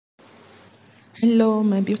Hello,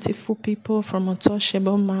 my beautiful people from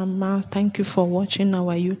Untouchable Mama. Thank you for watching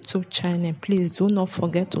our YouTube channel. Please do not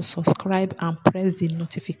forget to subscribe and press the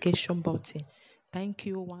notification button. Thank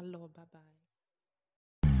you. One love. Bye bye.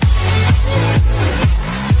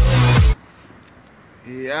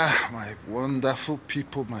 Yeah, my wonderful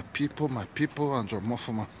people, and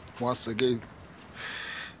OMOFUMA. Once again,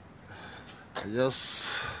 I just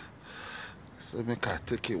say make I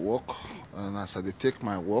take a walk, and as I take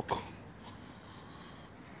my walk,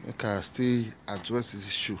 make I still address this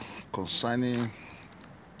issue concerning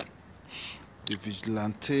the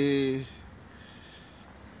vigilante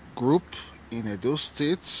group in Edo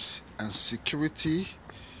State and security,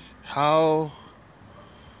 how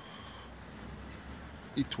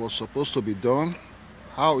it was supposed to be done,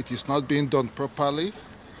 how it is not being done properly,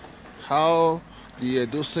 how the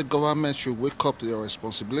Edo State government should wake up to their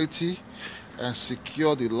responsibility and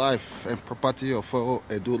secure the life and property of all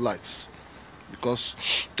Edoites, because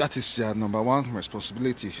that is their number one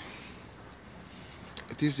responsibility.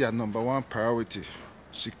 It is their number one priority.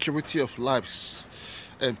 Security of lives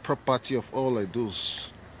and property of all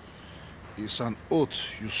Edos is an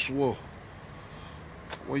oath you swore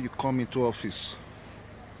when you come into office.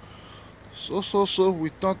 So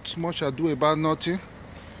with not much ado about nothing,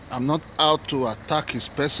 I'm not out to attack his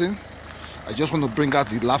person. I just want to bring out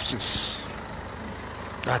the lapses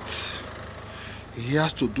that he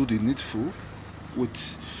has to do the needful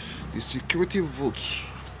with the security votes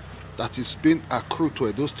that is being accrued to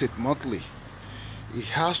Edo State monthly. He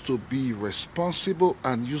has to be responsible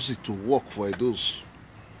and use it to work for Edos.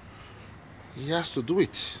 He has to do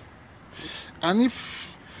it. And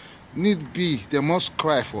if need be, they must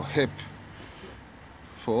cry for help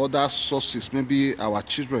for other sources. Maybe our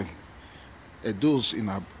children, those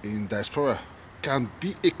in diaspora, can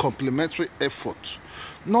be a complementary effort.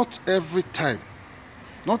 Not every time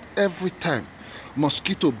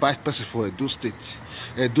mosquito bite person for Edo State,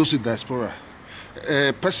 those in diaspora,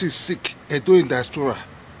 person is sick, Edo in diaspora.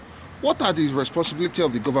 What are the responsibility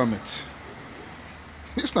of the government?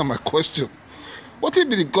 It's not my question. What if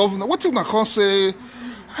the governor, what if I can't say,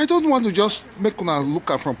 I don't want to just make una look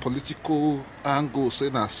at from political angle, say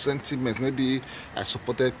that sentiment. Maybe I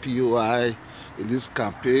supported POI in this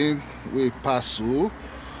campaign, we pass through,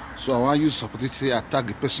 so I want to use this opportunity to attack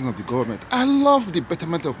the person of the government. I love the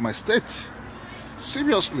betterment of my state.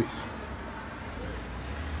 Seriously.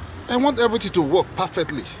 I want everything to work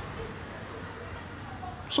perfectly,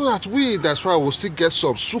 so that that's why we'll still get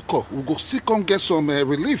some succor, we'll still come get some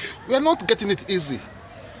relief. We are not getting it easy.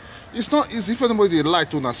 It's not easy. If anybody lie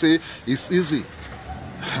to us say it's easy,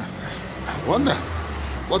 I wonder.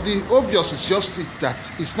 But the obvious is just that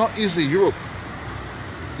it's not easy. Europe,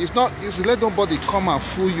 it's not easy. Let nobody come and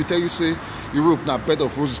fool you, tell you say Europe na bed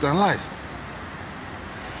of roses. Than lie.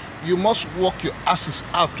 You must work your asses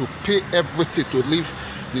out to pay everything to live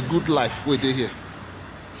the good life where they here.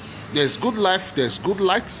 There's good life, there's good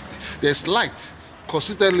light, there's light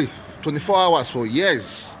consistently 24 hours for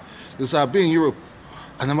years. This I've been in Europe.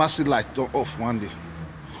 I never see light turn off one day.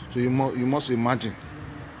 So you must imagine.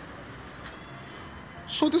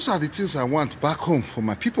 So these are the things I want back home for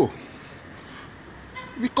my people.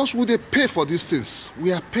 Because we they pay for these things.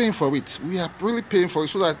 We are paying for it. We are really paying for it,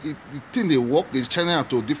 so that the thing they work, they channel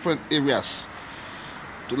to different areas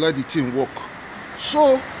to let the thing work.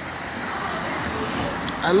 So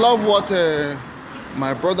I love what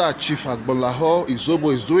my brother Chief Agbolaho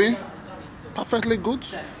Izobo is doing. Perfectly good.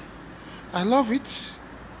 I love it.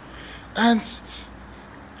 And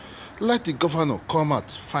let the governor come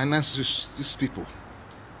out, finance these people.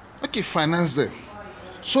 Let him finance them,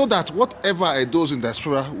 so that whatever those in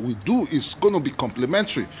diaspora we do is going to be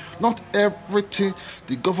complementary. Not everything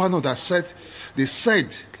the governor that said, he's a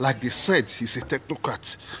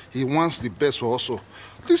technocrat. He wants the best for us all.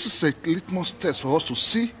 This is a litmus test for us to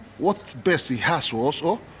see what best he has for us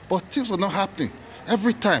all. But things are not happening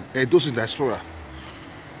every time those in diaspora.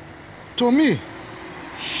 To me,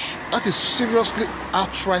 that is seriously,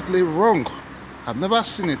 outrightly wrong. I've never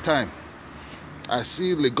seen a time I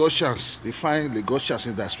see Lagosians, they find Lagosians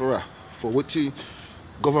in diaspora for what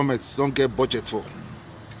government don't get budget for.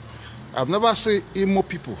 I've never seen Imo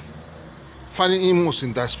people finding Imos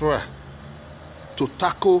in diaspora to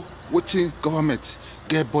tackle what government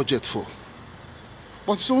get budget for.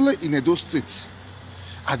 But it's only in Edo State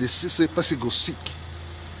at the say person go sick.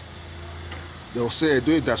 They'll say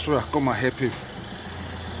Edo in diaspora, come and help him.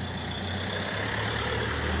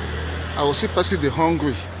 I will see person they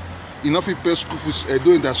hungry, enough people pay school fees,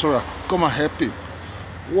 Edo in diaspora, come and help him.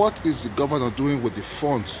 What is the governor doing with the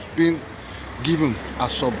funds being given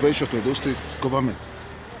as subvention to Edo State government,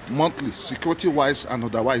 monthly, security-wise and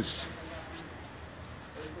otherwise?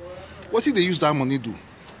 What did they use that money do?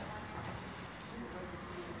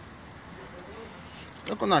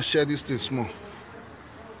 I'm gonna share this thing small.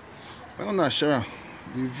 I'm gonna share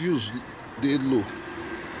the views they low.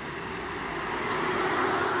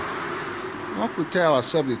 Not to tell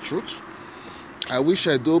ourselves the truth. I wish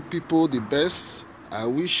I do people the best. I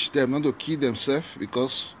wish them not to kill themselves,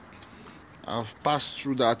 because I've passed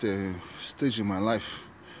through that stage in my life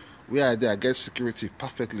where I get security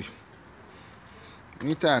perfectly.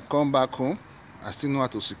 Anytime I come back home, I still know how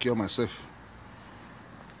to secure myself.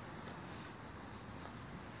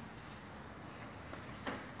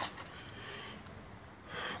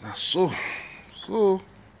 Now, so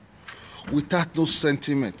without no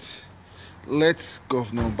sentiment, let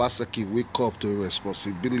Governor Obaseki wake up to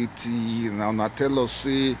responsibility. Now tell us,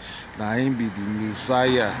 say, na him be the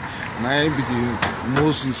Messiah, na him be the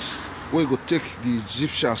Moses, we go take the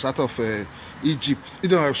Egyptians out of Egypt.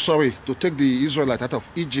 To take the Israelites out of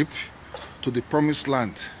Egypt to the promised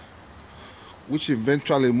land, which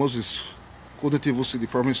eventually Moses couldn't even see the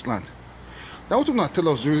promised land. Now, what you gonna tell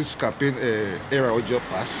us during this campaign era or just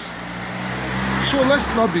pass? So let's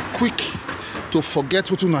not be quick to forget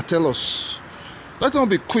what you gonna tell us. Let's not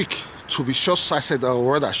be quick to be short-sighted,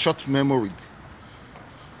 or rather short-memoried.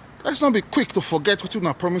 Let's not be quick to forget what you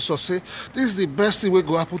gonna promise us. Say this is the best thing will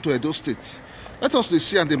go happen to Edo State. Let us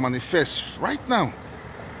see and they manifest right now.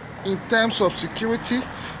 In terms of security,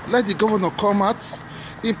 let the governor come out,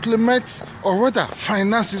 implement, or rather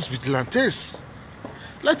finance these vigilantes.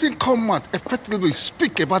 Let him come out effectively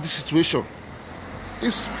speak about the situation.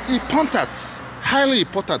 It's important, highly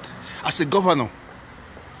important, as a governor.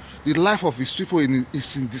 The life of his people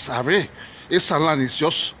is in disarray. Esaland is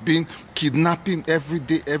just being kidnapping every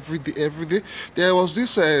day. There was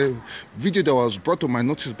this video that was brought to my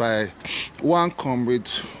notice by one comrade,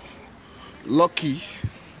 Lucky.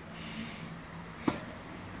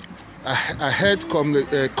 I heard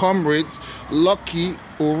comrade Lucky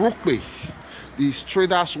Orukpe, the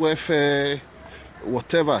traders welfare,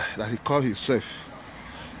 whatever that he called himself.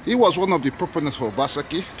 He was one of the proponents for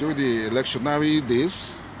Obaseki during the electionary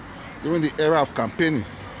days, during the era of campaigning.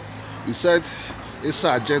 He said,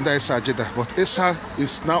 ESA agenda, but ESA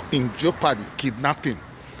is now in jeopardy, kidnapping,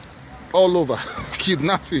 all over,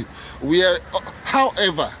 kidnapping.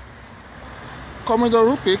 However, Commander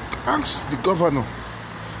Rupik asked the governor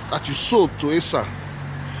that you sold to ESA,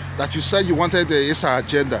 that you said you wanted the ESA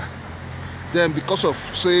agenda. Then because of,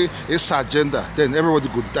 say, ESA agenda, then everybody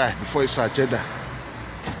could die before ESA agenda.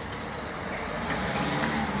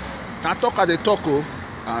 Now talk at the talk,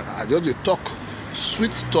 I just talk,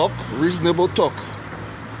 sweet talk, reasonable talk.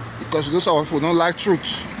 Because those our people don't like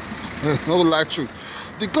truth. Don't like truth.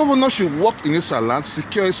 The governor should work in ESA land,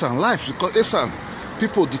 secure ESA life, because ESA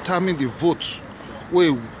people determine the vote.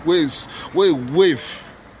 We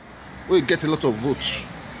get a lot of votes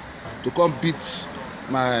to come beat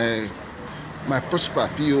my principal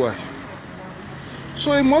POI.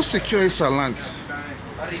 So he must secure ESA land.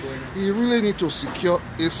 He really needs to secure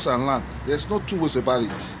ESA land. There's no two ways about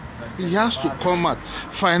it. He has to come out,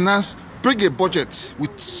 finance, bring a budget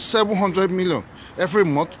with 700 million every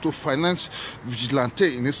month to finance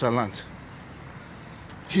vigilante in ESA land.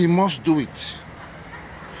 He must do it.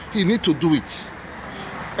 He needs to do it.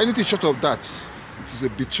 Anything short of that, it is a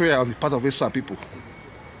betrayal on the part of ESA people.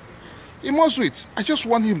 He must do it. I just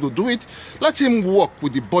want him to do it. Let him work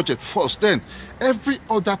with the budget first. Then every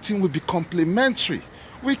other thing will be complementary.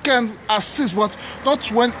 We can assist, but not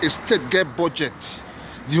when a state get budget.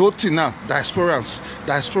 The whole thing now,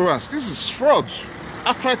 diasporans. This is fraud,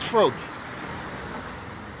 outright fraud.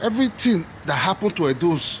 Everything that happened to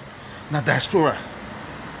Edo's na diaspora.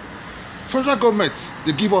 Federal government,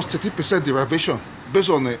 they give us 30% derivation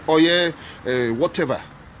based on oil, whatever.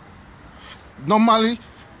 Normally,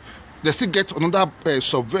 they still get another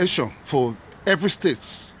subvention for every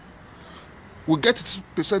state. We get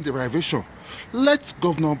 30% derivation. Let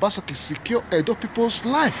Governor Obaseki secure Edo people's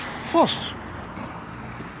life first.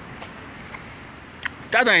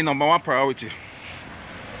 That is number one priority.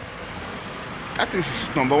 That is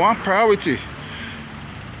his number one priority.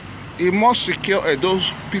 He must secure Edo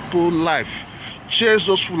people's life. Chase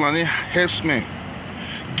those Fulani herdsmen.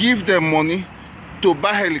 Give them money to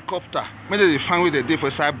buy helicopter. Maybe they find where they did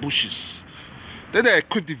for side bushes. Then they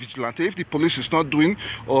equip the vigilante. If the police is not doing,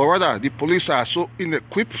 or rather the police are so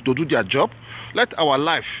inequipped to do their job, let our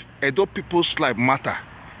life, Edo people's life, matter.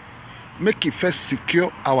 Make it first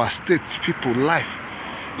secure our state people's life.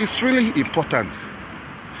 It's really important.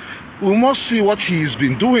 We must see what he has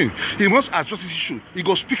been doing. He must address this issue. He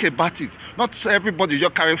go speak about it. Not everybody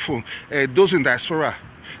just carry phone. Those in diaspora.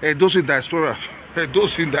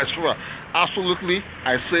 those in diaspora. Absolutely,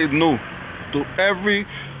 I say no to every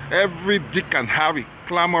Dick and Harry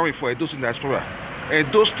clamoring for those in diaspora.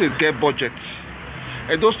 Those states get budget.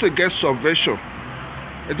 Those states get subvention.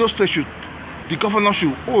 Those states the governor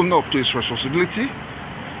should own up to his responsibility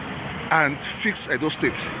and fix Edo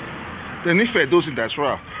State. Then if those in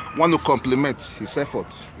diaspora want to compliment his effort,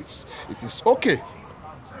 it is okay.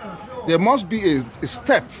 There must be a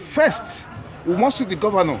step. First, we must see the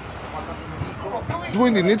governor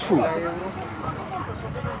doing the needful.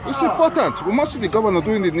 It's important. We must see the governor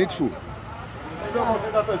doing the needful.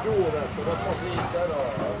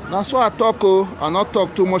 That's why I talk. I not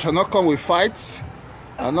talk too much. I not come with fights.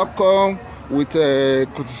 I not come with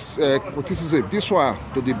criticism. This one,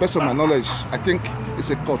 to the best of my knowledge, I think it's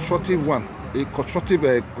a constructive one. A constructive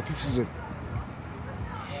criticism.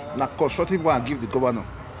 Now, constructive one I give the governor.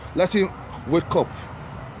 Let him wake up.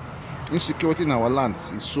 Insecurity in our land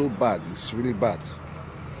is so bad. It's really bad.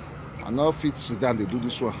 I now fit sit down. They do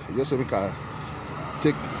this one. Just make I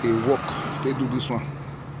take a walk. They do this one.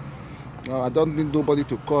 I don't need nobody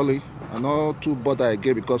to call it. I'm not too bothered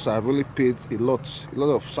again because I really paid a lot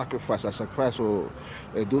of sacrifice. I sacrificed for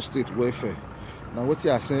those state welfare. Now what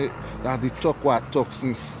I say, that the talk what I talk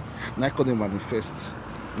since now I couldn't manifest.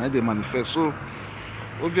 Now they manifest. So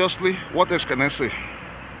obviously, what else can I say?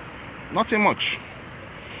 Nothing much.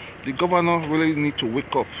 The governor really need to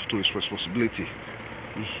wake up to his responsibility.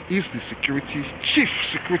 He is the chief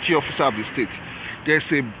security officer of the state.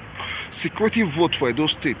 There's a security vote for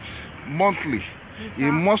those states monthly.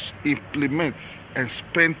 He must implement and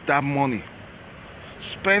spend that money.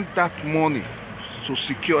 Spend that money to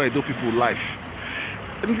secure Edo people's life.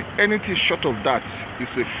 Anything short of that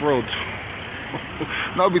is a fraud.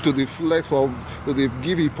 Now be to deflect from, to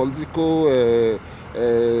give you political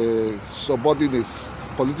subordinates,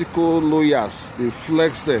 political lawyers, they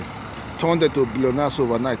flex them, turn them to billionaires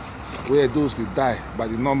overnight, where those they die by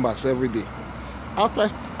the numbers every day.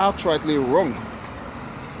 Outrightly wrong.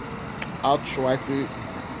 Outrightly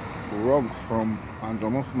wrong from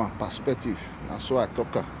OMOFUMA perspective. That's why I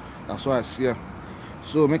talk. That's why I see her.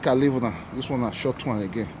 So make I leave on this one a short one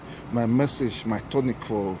again. My message, my tonic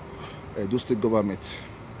for those state government.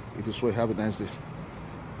 It is why have a nice day.